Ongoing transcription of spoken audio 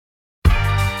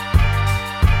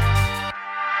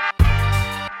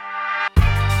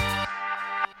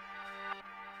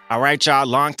All right, y'all,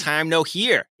 long time no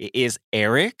hear. It is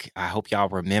Eric. I hope y'all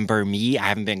remember me. I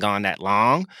haven't been gone that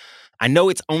long. I know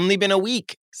it's only been a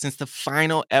week since the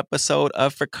final episode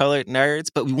of For Colored Nerds,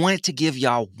 but we wanted to give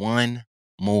y'all one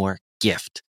more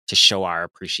gift to show our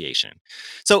appreciation.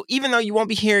 So even though you won't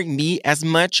be hearing me as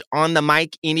much on the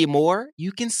mic anymore,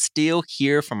 you can still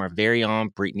hear from our very own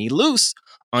Brittany Luce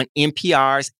on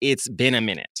NPR's It's Been a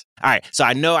Minute. All right, so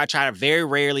I know I try very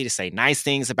rarely to say nice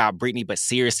things about Brittany, but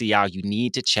seriously, y'all, you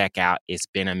need to check out It's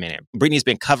Been a Minute. Brittany's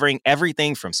been covering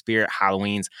everything from Spirit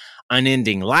Halloween's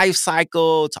unending life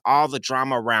cycle to all the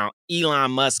drama around Elon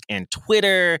Musk and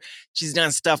Twitter. She's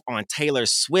done stuff on Taylor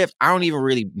Swift. I don't even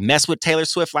really mess with Taylor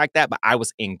Swift like that, but I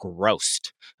was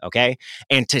engrossed, okay?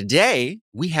 And today,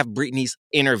 we have Brittany's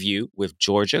interview with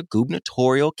Georgia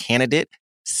gubernatorial candidate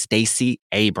Stacey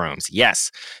Abrams.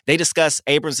 Yes, they discuss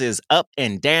Abrams' up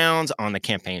and downs on the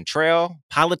campaign trail,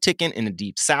 politicking in the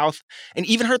Deep South, and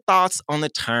even her thoughts on the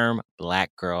term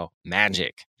Black Girl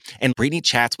Magic. And Brittany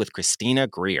chats with Christina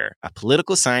Greer, a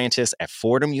political scientist at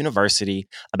Fordham University,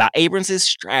 about Abrams'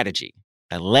 strategy,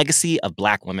 the legacy of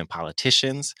Black women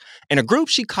politicians, and a group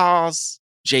she calls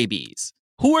JBs.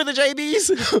 Who are the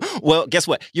JBs? Well, guess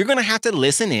what? You're going to have to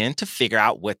listen in to figure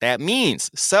out what that means.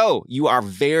 So you are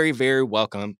very, very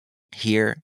welcome.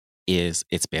 Here is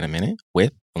It's Been a Minute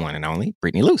with the one and only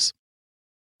Brittany Luce.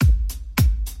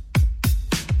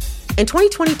 In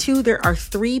 2022, there are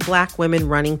 3 Black women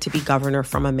running to be governor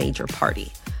from a major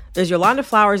party. There's Yolanda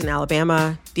Flowers in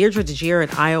Alabama, Deirdre DeGier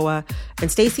in Iowa,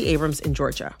 and Stacey Abrams in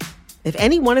Georgia. If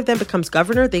any one of them becomes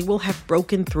governor, they will have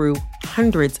broken through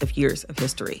hundreds of years of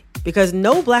history, because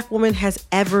no Black woman has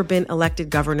ever been elected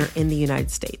governor in the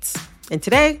United States. And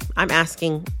today, I'm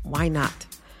asking, why not?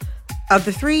 Of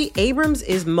the 3, Abrams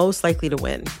is most likely to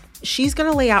win. She's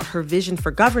going to lay out her vision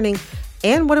for governing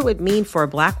and what it would mean for a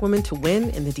Black woman to win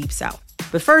in the Deep South.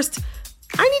 But first,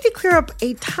 I need to clear up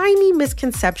a tiny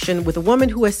misconception with a woman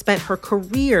who has spent her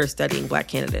career studying Black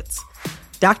candidates,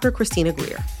 Dr. Christina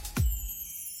Greer.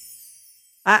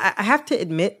 I have to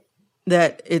admit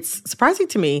that it's surprising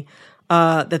to me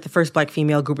that the first Black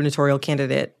female gubernatorial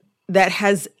candidate that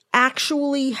has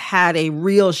actually had a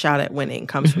real shot at winning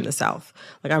comes from the South.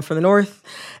 Like, I'm from the North.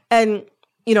 And,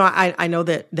 you know, I know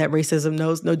that racism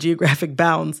knows no geographic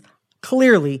bounds,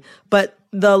 clearly. But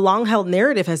the long-held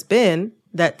narrative has been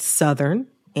that Southern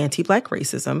anti-Black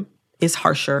racism is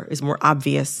harsher, is more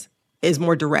obvious, is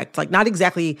more direct. Like, not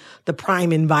exactly the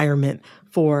prime environment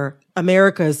for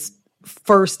America's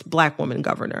first Black woman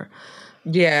governor.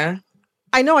 Yeah.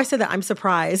 I know I said that I'm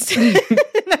surprised. And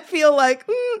I feel like,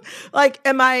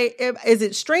 is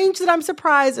it strange that I'm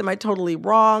surprised? Am I totally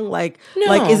wrong?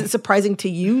 No. Is it surprising to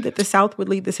you that the South would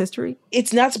lead this history?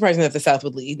 It's not surprising that the South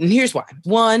would lead. And here's why.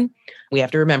 One, we have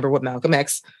to remember what Malcolm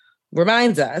X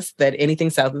reminds us, that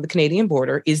anything south of the Canadian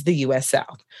border is the U.S.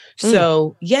 South.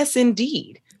 So yes,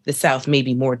 indeed, the South may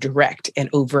be more direct and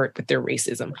overt with their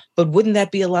racism, but wouldn't that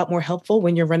be a lot more helpful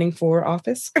when you're running for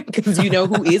office? Because you know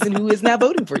who is and who is not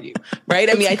voting for you, right?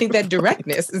 I mean, I think that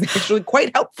directness is actually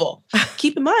quite helpful.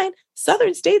 Keep in mind,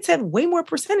 Southern states have way more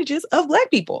percentages of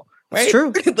Black people, right? It's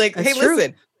true.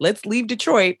 Listen, let's leave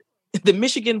Detroit. The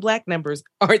Michigan Black numbers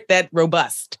aren't that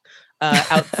robust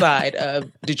outside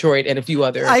of Detroit and a few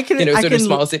other,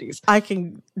 small cities. I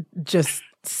can just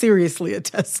seriously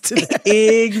attest to that.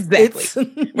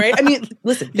 Exactly. Right? I mean,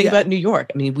 listen, think about New York.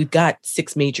 I mean, we've got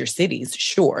 6 major cities,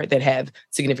 sure, that have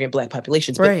significant Black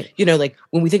populations. But,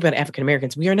 when we think about African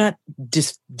Americans, we are not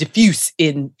diffuse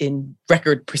in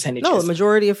record percentages. No, the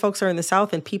majority of folks are in the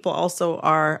South, and people also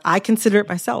are, I consider it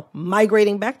myself,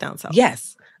 migrating back down South.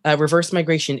 Yes. Reverse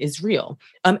migration is real,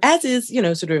 as is,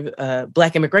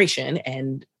 Black immigration,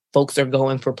 and folks are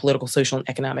going for political, social, and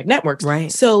economic networks. Right.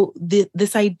 So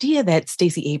this idea that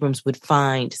Stacey Abrams would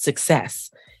find success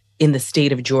in the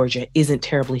state of Georgia isn't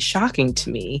terribly shocking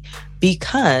to me,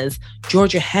 because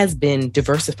Georgia has been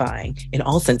diversifying in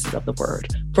all senses of the word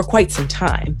for quite some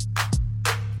time.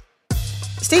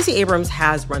 Stacey Abrams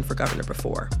has run for governor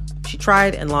before. She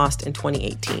tried and lost in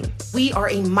 2018. We are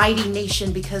a mighty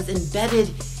nation because embedded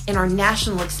in our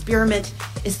national experiment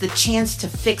is the chance to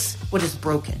fix what is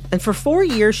broken. And for 4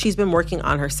 years, she's been working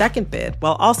on her second bid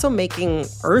while also making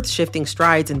earth-shifting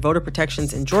strides in voter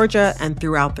protections in Georgia and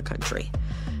throughout the country.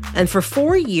 And for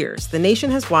 4 years, the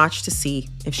nation has watched to see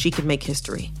if she could make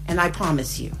history. And I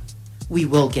promise you, we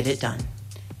will get it done.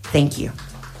 Thank you.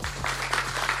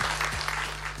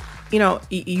 You know,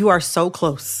 you are so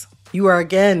close. You are,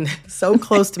 again, so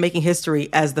close to making history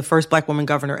as the first Black woman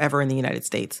governor ever in the United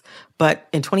States. But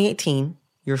in 2018,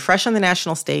 you're fresh on the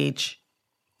national stage.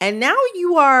 And now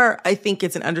you are, I think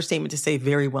it's an understatement to say,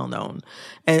 very well known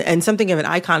and something of an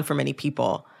icon for many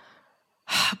people.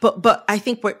 But I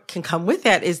think what can come with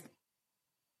that is,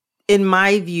 in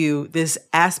my view, this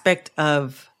aspect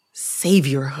of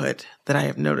saviorhood that I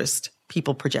have noticed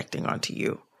people projecting onto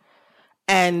you.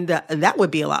 And that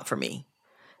would be a lot for me.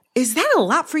 Is that a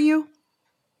lot for you?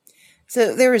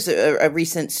 So there was a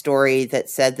recent story that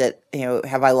said that,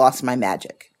 have I lost my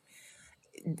magic?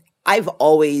 I've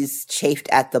always chafed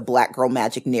at the Black girl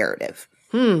magic narrative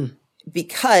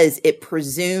because it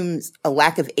presumes a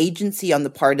lack of agency on the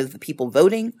part of the people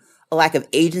voting, a lack of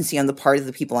agency on the part of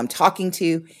the people I'm talking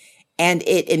to, and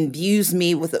it imbues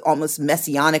me with an almost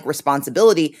messianic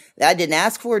responsibility that I didn't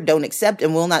ask for, don't accept,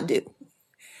 and will not do.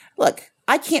 Look,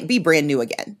 I can't be brand new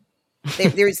again.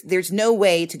 There's no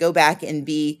way to go back and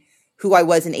be who I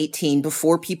was in 18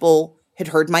 before people had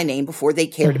heard my name, before they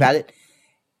cared about it.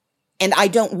 And I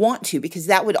don't want to, because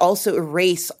that would also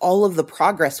erase all of the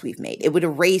progress we've made. It would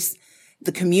erase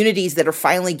the communities that are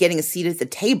finally getting a seat at the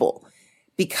table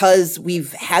because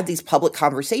we've had these public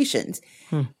conversations.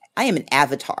 I am an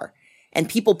avatar, and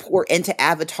people pour into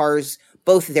avatars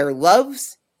both their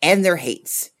loves and their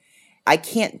hates. I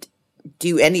can't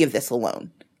do any of this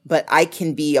alone, but I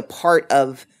can be a part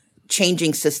of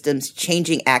changing systems,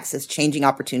 changing access, changing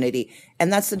opportunity.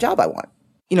 And that's the job I want.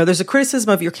 There's a criticism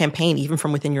of your campaign, even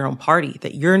from within your own party,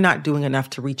 that you're not doing enough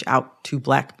to reach out to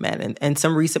Black men. And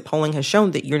some recent polling has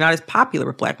shown that you're not as popular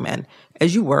with Black men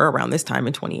as you were around this time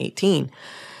in 2018.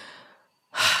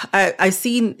 I've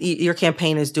seen your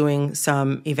campaign is doing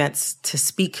some events to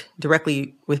speak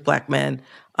directly with Black men,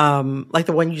 like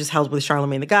the one you just held with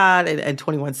Charlamagne the God and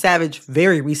 21 Savage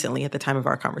very recently at the time of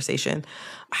our conversation.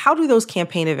 How do those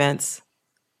campaign events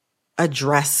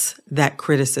address that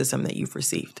criticism that you've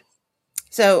received?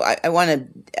 So I want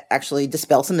to actually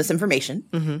dispel some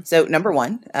misinformation. So number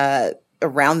one,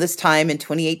 around this time in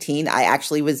 2018, I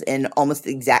actually was in almost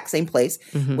the exact same place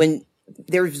when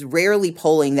there's rarely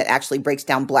polling that actually breaks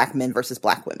down Black men versus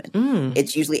Black women.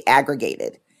 It's usually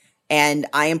aggregated. And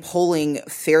I am polling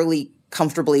fairly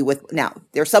comfortably with, now,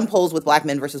 there are some polls with Black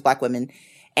men versus Black women,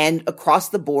 and across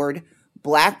the board,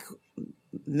 Black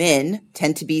men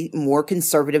tend to be more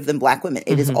conservative than Black women.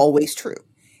 It is always true.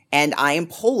 And I am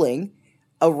polling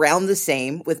around the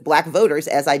same with Black voters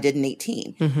as I did in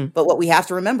 18. But what we have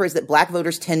to remember is that Black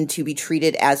voters tend to be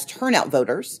treated as turnout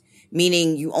voters,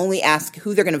 meaning you only ask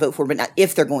who they're going to vote for, but not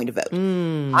if they're going to vote.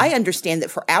 I understand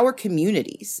that for our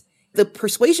communities, the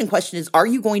persuasion question is, are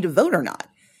you going to vote or not?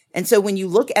 And so when you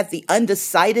look at the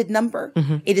undecided number,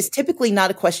 it is typically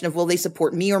not a question of will they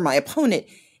support me or my opponent.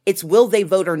 It's will they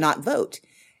vote or not vote.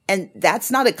 And that's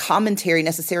not a commentary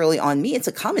necessarily on me. It's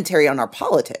a commentary on our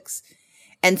politics.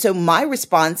 And so my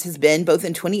response has been, both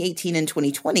in 2018 and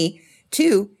 2020,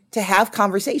 to have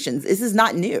conversations. This is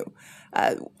not new.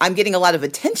 I'm getting a lot of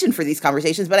attention for these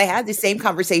conversations, but I had the same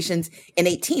conversations in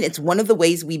 18. It's one of the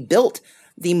ways we built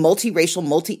the multiracial,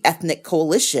 multi-ethnic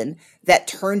coalition that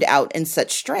turned out in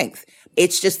such strength.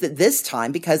 It's just that this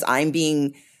time, because I'm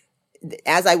being,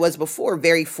 as I was before,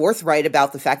 very forthright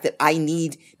about the fact that I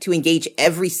need to engage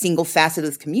every single facet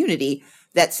of the community,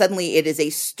 that suddenly it is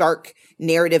a stark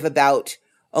narrative about,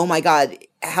 oh my God,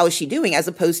 how is she doing? As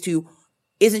opposed to,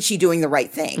 isn't she doing the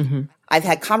right thing? I've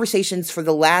had conversations for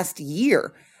the last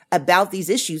year about these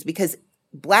issues because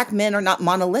Black men are not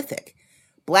monolithic.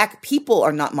 Black people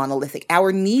are not monolithic.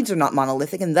 Our needs are not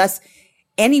monolithic. And thus,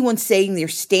 anyone saying they're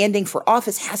standing for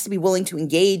office has to be willing to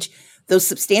engage those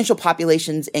substantial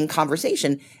populations in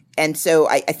conversation. And so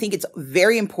I think it's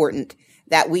very important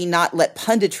that we not let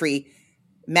punditry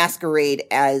masquerade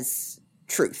as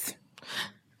truth.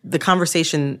 The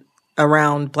conversation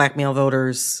around Black male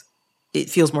voters, it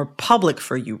feels more public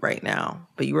for you right now,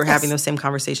 but you were having those same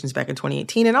conversations back in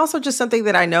 2018. And also just something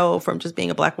that I know from just being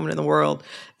a Black woman in the world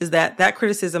is that that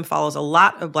criticism follows a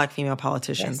lot of Black female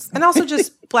politicians and also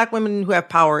just Black women who have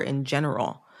power in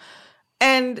general.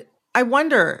 And I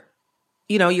wonder,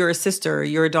 you're a sister,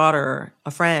 you're a daughter,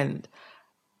 a friend.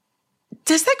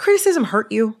 Does that criticism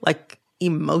hurt you, like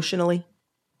emotionally?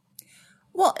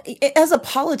 Well, as a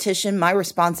politician, my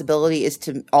responsibility is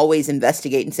to always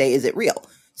investigate and say, is it real?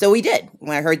 So we did.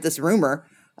 When I heard this rumor,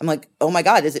 I'm like, oh my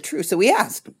God, is it true? So we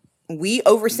asked. We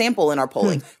oversample in our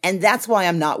polling. And that's why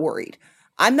I'm not worried.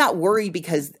 I'm not worried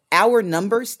because our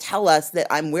numbers tell us that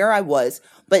I'm where I was,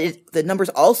 but the numbers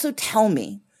also tell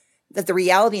me that the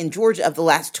reality in Georgia of the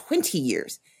last 20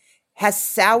 years has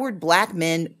soured Black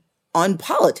men on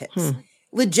politics.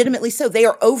 Legitimately so. They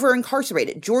are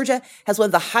over-incarcerated. Georgia has one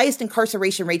of the highest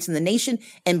incarceration rates in the nation,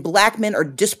 and Black men are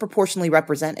disproportionately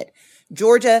represented.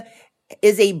 Georgia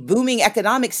is a booming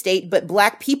economic state, but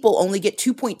Black people only get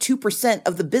 2.2%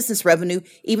 of the business revenue,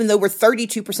 even though we're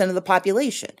 32% of the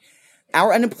population.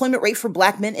 Our unemployment rate for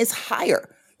Black men is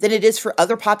higher than it is for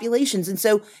other populations. And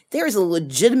so there is a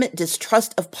legitimate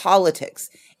distrust of politics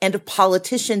and of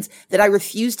politicians that I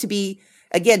refuse to be,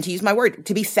 again, to use my word,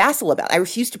 to be facile about. I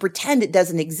refuse to pretend it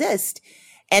doesn't exist.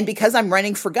 And because I'm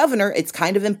running for governor, it's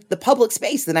kind of in the public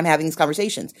space that I'm having these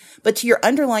conversations. But to your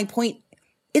underlying point,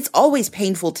 it's always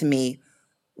painful to me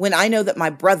when I know that my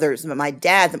brothers, that my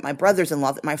dad, that my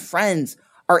brothers-in-law, that my friends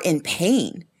are in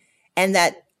pain, and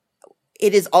that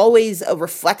it is always a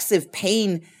reflexive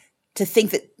pain to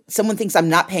think that someone thinks I'm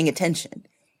not paying attention,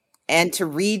 and to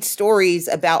read stories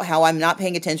about how I'm not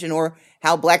paying attention or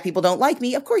how Black people don't like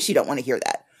me. Of course, you don't want to hear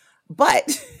that.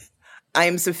 But I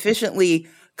am sufficiently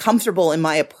comfortable in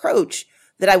my approach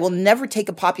that I will never take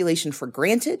a population for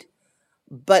granted,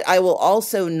 but I will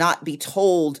also not be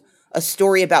told a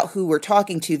story about who we're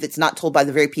talking to that's not told by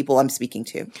the very people I'm speaking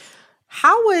to.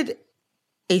 How would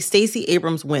a Stacey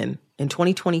Abrams win in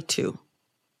 2022,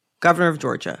 governor of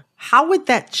Georgia, how would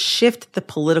that shift the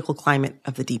political climate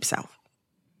of the Deep South?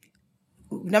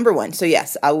 Number one, so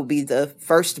yes, I will be the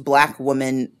first Black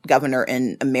woman governor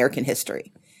in American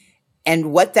history.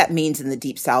 And what that means in the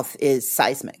Deep South is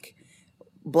seismic.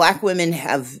 Black women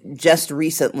have just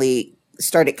recently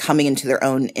started coming into their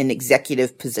own in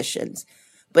executive positions.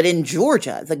 But in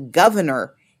Georgia, the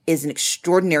governor is an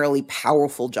extraordinarily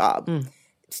powerful job.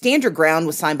 Stand Your Ground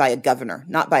was signed by a governor,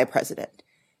 not by a president.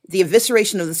 The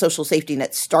evisceration of the social safety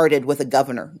net started with a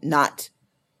governor, not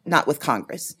with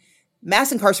Congress.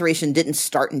 Mass incarceration didn't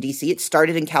start in D.C. It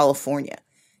started in California.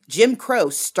 Jim Crow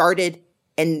started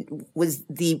and was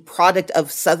the product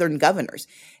of Southern governors.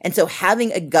 And so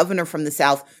having a governor from the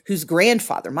South whose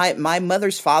grandfather, my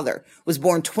mother's father, was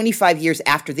born 25 years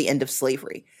after the end of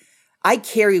slavery, I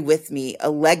carry with me a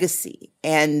legacy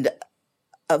and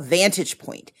a vantage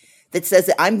point that says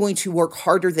that I'm going to work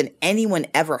harder than anyone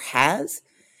ever has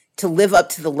to live up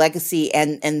to the legacy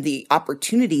and the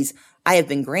opportunities I have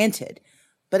been granted.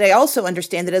 But I also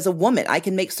understand that as a woman, I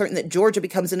can make certain that Georgia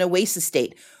becomes an oasis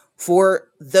state for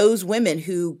those women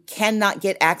who cannot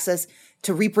get access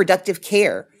to reproductive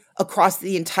care across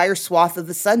the entire swath of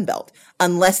the Sun Belt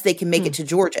unless they can make it to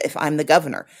Georgia if I'm the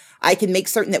governor. I can make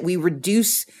certain that we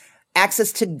reduce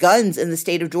access to guns in the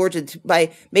state of Georgia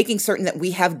by making certain that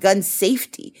we have gun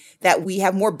safety, that we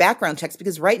have more background checks,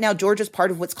 because right now Georgia is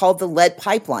part of what's called the lead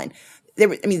pipeline.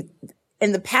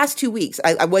 In the past 2 weeks,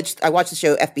 I watched the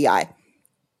show FBI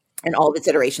and all of its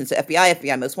iterations. So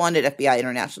FBI Most Wanted, FBI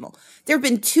International. There have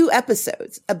been 2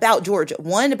 episodes about Georgia.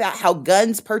 One about how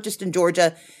guns purchased in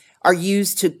Georgia are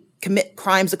used to commit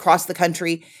crimes across the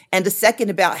country, and a second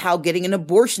about how getting an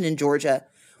abortion in Georgia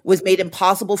was made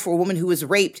impossible for a woman who was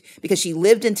raped because she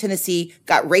lived in Tennessee,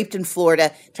 got raped in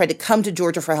Florida, tried to come to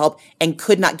Georgia for help, and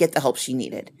could not get the help she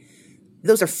needed.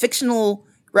 Those are fictional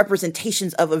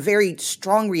representations of a very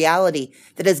strong reality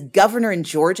that as governor in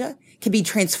Georgia can be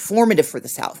transformative for the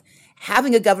South.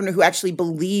 Having a governor who actually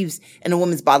believes in a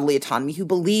woman's bodily autonomy, who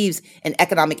believes in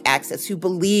economic access, who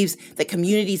believes that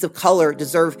communities of color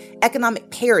deserve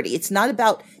economic parity. It's not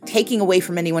about taking away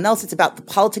from anyone else. It's about the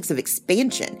politics of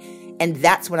expansion. And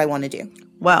that's what I want to do.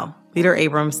 Well, Leader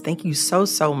Abrams, thank you so,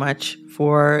 so much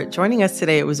for joining us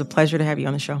today. It was a pleasure to have you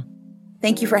on the show.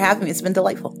 Thank you for having me. It's been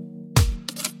delightful.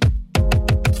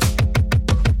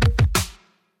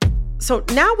 So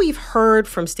now we've heard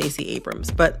from Stacey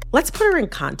Abrams, but let's put her in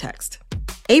context.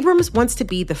 Abrams wants to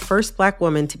be the first Black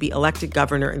woman to be elected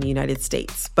governor in the United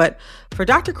States. But for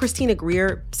Dr. Christina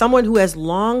Greer, someone who has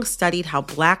long studied how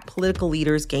Black political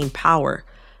leaders gain power,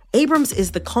 Abrams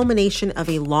is the culmination of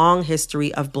a long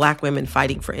history of Black women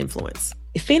fighting for influence.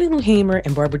 If Fannie Lou Hamer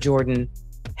and Barbara Jordan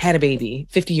had a baby,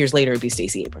 50 years later, it'd be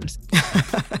Stacey Abrams.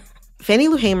 Fannie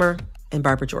Lou Hamer and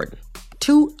Barbara Jordan,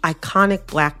 2 iconic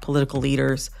Black political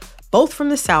leaders, both from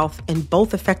the South and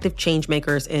both effective change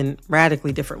makers in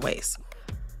radically different ways.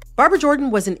 Barbara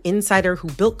Jordan was an insider who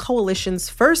built coalitions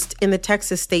first in the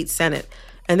Texas State Senate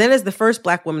and then as the first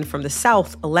Black woman from the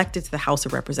South elected to the House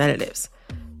of Representatives.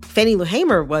 Fannie Lou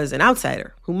Hamer was an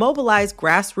outsider who mobilized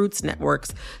grassroots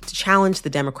networks to challenge the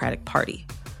Democratic Party.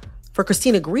 For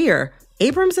Christina Greer,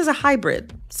 Abrams is a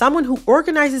hybrid, someone who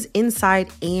organizes inside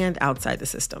and outside the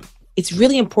system. It's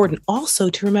really important also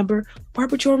to remember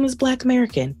Barbara Jordan was Black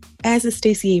American, as is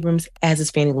Stacey Abrams, as is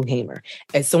Fannie Lou Hamer.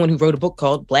 As someone who wrote a book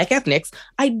called Black Ethnics,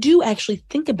 I do actually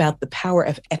think about the power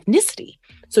of ethnicity.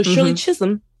 So Shirley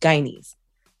Chisholm, Guyanese.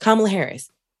 Kamala Harris,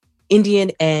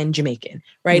 Indian and Jamaican,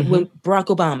 right? When Barack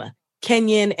Obama,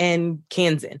 Kenyan and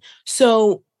Kansan.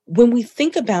 So when we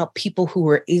think about people who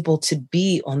are able to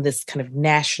be on this kind of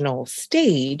national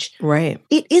stage, right,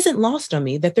 it isn't lost on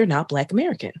me that they're not Black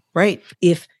American. Right.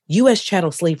 If U.S.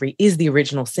 chattel slavery is the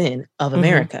original sin of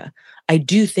America, I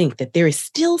do think that there is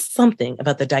still something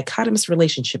about the dichotomous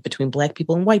relationship between Black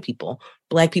people and white people,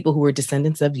 Black people who are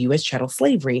descendants of U.S. chattel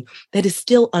slavery, that is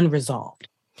still unresolved.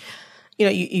 You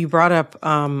know, you brought up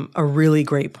a really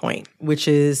great point, which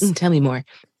is... Tell me more.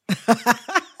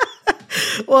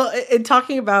 Well, in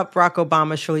talking about Barack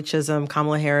Obama, Shirley Chisholm,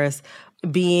 Kamala Harris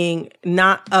being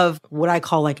not of what I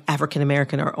call like African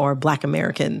American or Black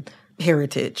American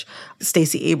heritage,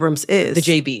 Stacey Abrams is. The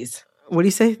JBs. What do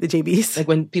you say? The JBs? Like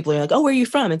when people are like, oh, where are you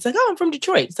from? It's like, oh, I'm from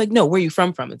Detroit. It's like, no, where are you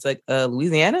from? It's like,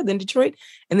 Louisiana, then Detroit.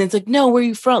 And then it's like, no, where are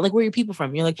you from? Like, where are your people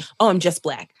from? And you're like, oh, I'm just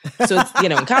Black. So it's,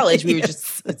 in college, we were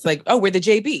just, it's like, oh, we're the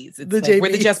JBs. It's like, JBs.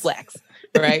 We're the just Blacks.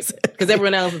 Right? Because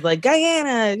everyone else is like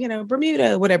Guyana,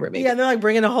 Bermuda, whatever it may be. Yeah, they're like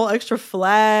bringing a whole extra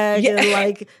flag and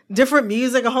like different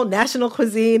music, a whole national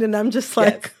cuisine. And I'm just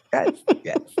like,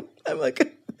 yes. I'm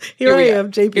like, here I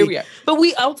am, JP. Here we are.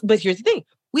 But here's the thing.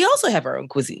 We also have our own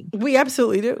cuisine. We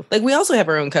absolutely do. Like, we also have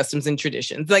our own customs and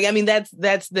traditions. Like, I mean, that's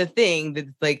the thing that,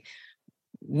 like,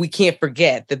 we can't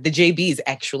forget that the JBs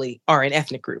actually are an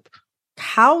ethnic group.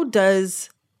 How does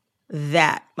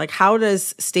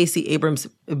Stacey Abrams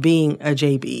being a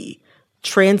JB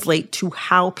translate to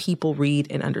how people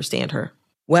read and understand her?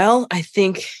 Well, I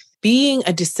think being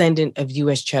a descendant of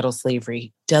U.S. chattel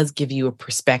slavery does give you a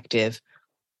perspective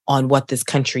on what this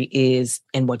country is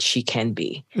and what she can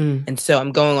be. And so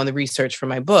I'm going on the research for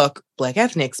my book, Black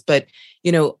Ethnics, but,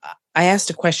 I asked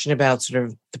a question about sort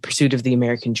of the pursuit of the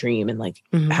American dream and like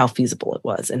how feasible it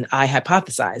was. And I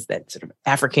hypothesized that sort of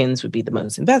Africans would be the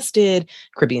most invested,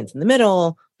 Caribbeans in the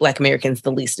middle, Black Americans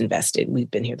the least invested. We've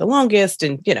been here the longest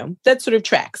and, that sort of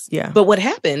tracks. Yeah. But what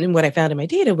happened and what I found in my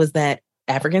data was that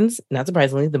Africans, not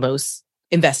surprisingly, the most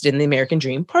invested in the American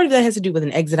dream. Part of that has to do with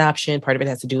an exit option. Part of it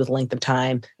has to do with length of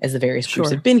time as the various groups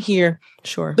have been here.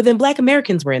 Sure. But then Black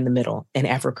Americans were in the middle and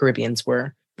Afro-Caribbeans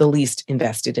were the least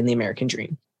invested in the American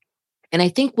dream. And I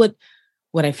think what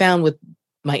I found with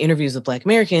my interviews with Black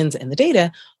Americans and the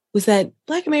data was that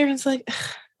Black Americans like,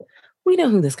 we know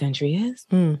who this country is.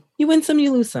 You win some,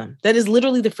 you lose some. That is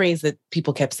literally the phrase that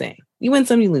people kept saying. You win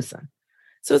some, you lose some.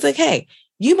 So it's like, hey,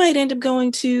 you might end up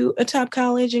going to a top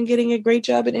college and getting a great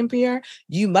job at NPR.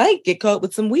 You might get caught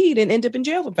with some weed and end up in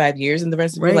jail for 5 years and the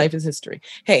rest of your life is history.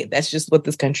 Hey, that's just what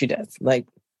this country does. Like,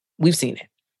 we've seen it.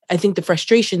 I think the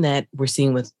frustration that we're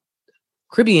seeing with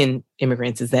Caribbean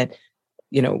immigrants is that,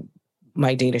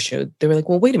 my data showed, they were like,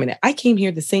 well, wait a minute. I came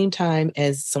here the same time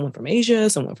as someone from Asia,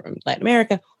 someone from Latin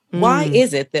America. Why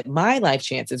is it that my life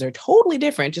chances are totally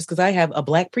different just because I have a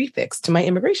Black prefix to my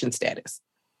immigration status?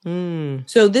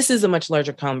 So this is a much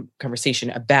larger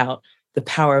conversation about the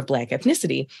power of Black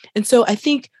ethnicity. And so I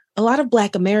think a lot of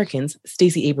Black Americans,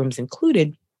 Stacey Abrams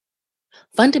included,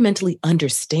 fundamentally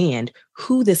understand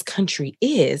who this country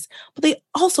is, but they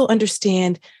also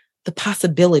understand the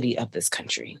possibility of this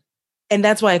country. And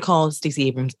that's why I call Stacey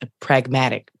Abrams a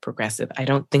pragmatic progressive. I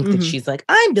don't think that she's like,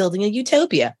 I'm building a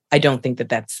utopia. I don't think that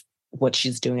that's what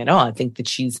she's doing at all. I think that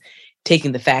she's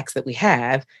taking the facts that we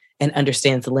have and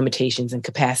understands the limitations and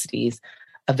capacities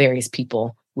of various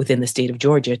people within the state of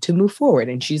Georgia to move forward.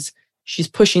 And she's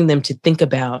pushing them to think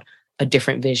about a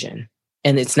different vision.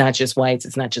 And it's not just whites,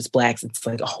 it's not just Blacks, it's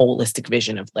like a holistic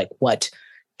vision of like what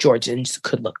Georgians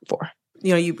could look for.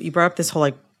 You brought up this whole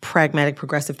like pragmatic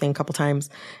progressive thing a couple times.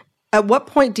 At what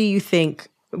point do you think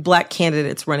Black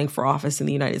candidates running for office in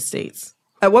the United States,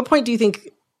 at what point do you think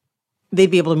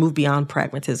they'd be able to move beyond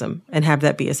pragmatism and have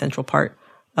that be a central part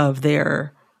of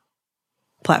their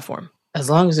platform? As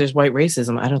long as there's white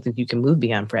racism, I don't think you can move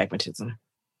beyond pragmatism.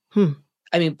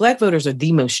 I mean, Black voters are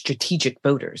the most strategic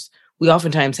voters. We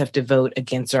oftentimes have to vote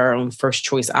against our own first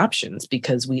choice options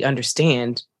because we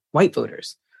understand white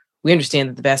voters. We understand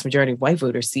that the vast majority of white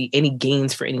voters see any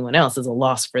gains for anyone else as a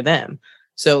loss for them.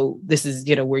 So this is,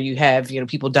 where you have,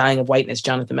 people dying of whiteness.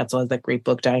 Jonathan Metzl has that great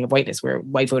book, Dying of Whiteness, where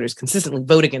white voters consistently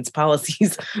vote against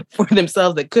policies for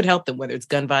themselves that could help them, whether it's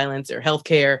gun violence or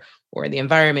healthcare or the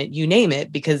environment, you name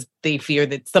it, because they fear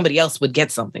that somebody else would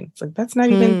get something. It's like, that's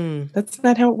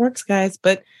not how it works, guys.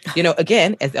 But,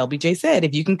 again, as LBJ said,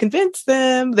 if you can convince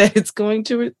them that it's going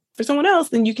to for someone else,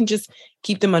 then you can just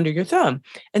keep them under your thumb.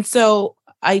 And so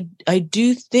I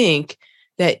do think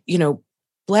that,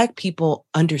 Black people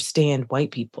understand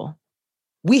white people.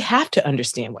 We have to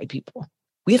understand white people.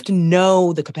 We have to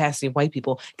know the capacity of white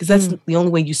people because that's the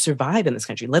only way you survive in this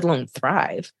country, let alone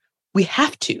thrive. We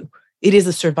have to. It is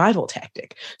a survival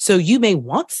tactic. So you may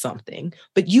want something,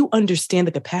 but you understand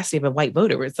the capacity of a white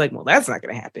voter where it's like, well, that's not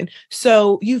going to happen.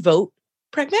 So you vote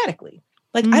pragmatically.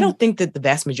 Like, I don't think that the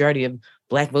vast majority of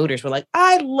Black voters were like,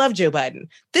 I love Joe Biden.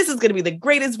 This is going to be the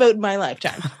greatest vote in my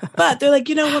lifetime. But they're like,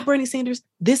 you know what, Bernie Sanders,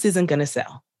 this isn't going to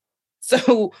sell.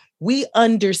 So we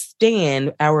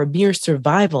understand our mere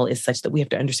survival is such that we have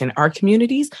to understand our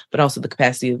communities, but also the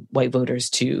capacity of white voters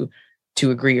to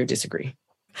agree or disagree.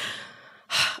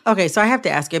 Okay, so I have to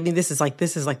ask you, I mean, this is like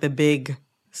the big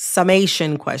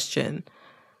summation question.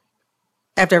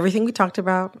 After everything we talked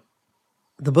about,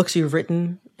 the books you've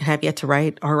written and have yet to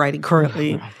write, are writing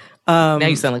currently. Now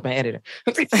you sound like my editor.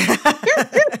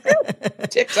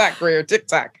 TikTok, Greer,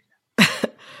 TikTok.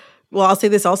 Well, I'll say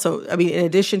this also. I mean, in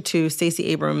addition to Stacey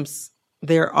Abrams,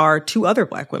 there are 2 other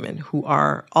Black women who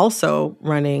are also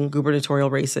running gubernatorial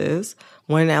races,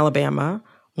 one in Alabama,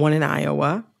 one in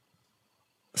Iowa.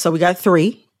 So we got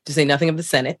 3. To say nothing of the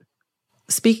Senate.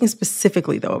 Speaking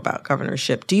specifically, though, about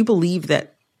governorship, do you believe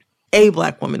that a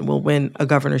Black woman will win a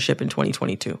governorship in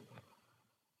 2022?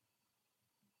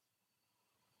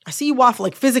 I see you waffling.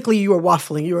 Like, physically, you are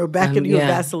waffling. You are back and you are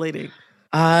vacillating.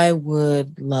 I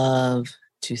would love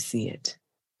to see it.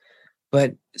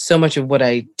 But so much of what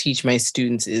I teach my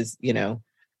students is,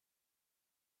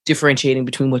 differentiating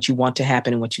between what you want to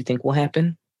happen and what you think will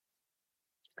happen.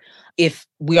 If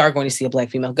we are going to see a Black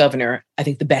female governor, I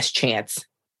think the best chance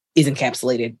is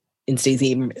encapsulated in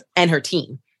Stacey Abrams and her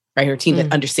team, right? Her team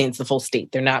that understands the full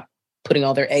state. They're not putting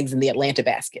all their eggs in the Atlanta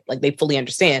basket. Like, they fully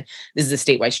understand this is a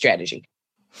statewide strategy.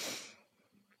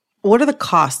 What are the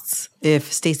costs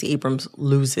if Stacey Abrams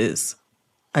loses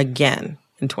again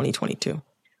in 2022?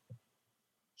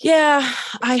 Yeah,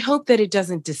 I hope that it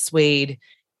doesn't dissuade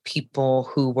people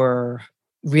who were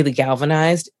really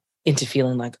galvanized into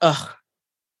feeling like,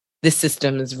 this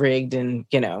system is rigged and,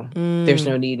 there's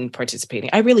no need in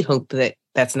participating. I really hope that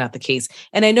that's not the case.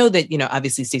 And I know that,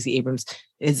 obviously Stacey Abrams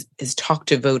is talked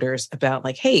to voters about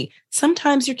like, hey,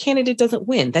 sometimes your candidate doesn't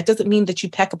win. That doesn't mean that you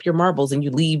pack up your marbles and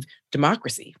you leave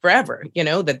democracy forever,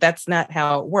 that's not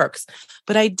how it works.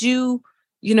 But I do,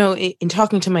 in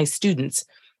talking to my students,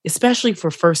 especially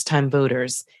for first-time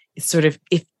voters, it's sort of,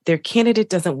 if their candidate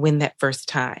doesn't win that first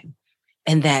time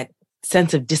and that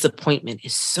sense of disappointment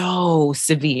is so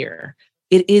severe,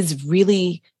 it is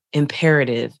really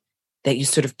imperative that you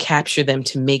sort of capture them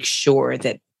to make sure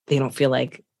that they don't feel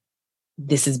like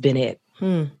this has been it.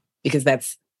 Because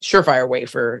that's surefire way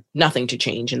for nothing to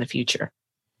change in the future.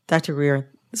 Dr. Greer,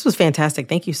 this was fantastic.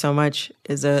 Thank you so much.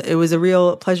 It was a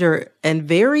real pleasure and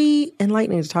very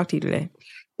enlightening to talk to you today.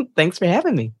 Thanks for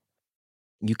having me.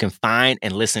 You can find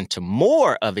and listen to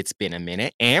more of It's Been a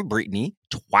Minute and Brittany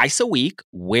twice a week,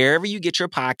 wherever you get your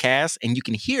podcasts, and you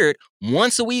can hear it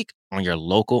once a week on your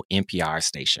local NPR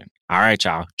station. All right,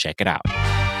 y'all, check it out.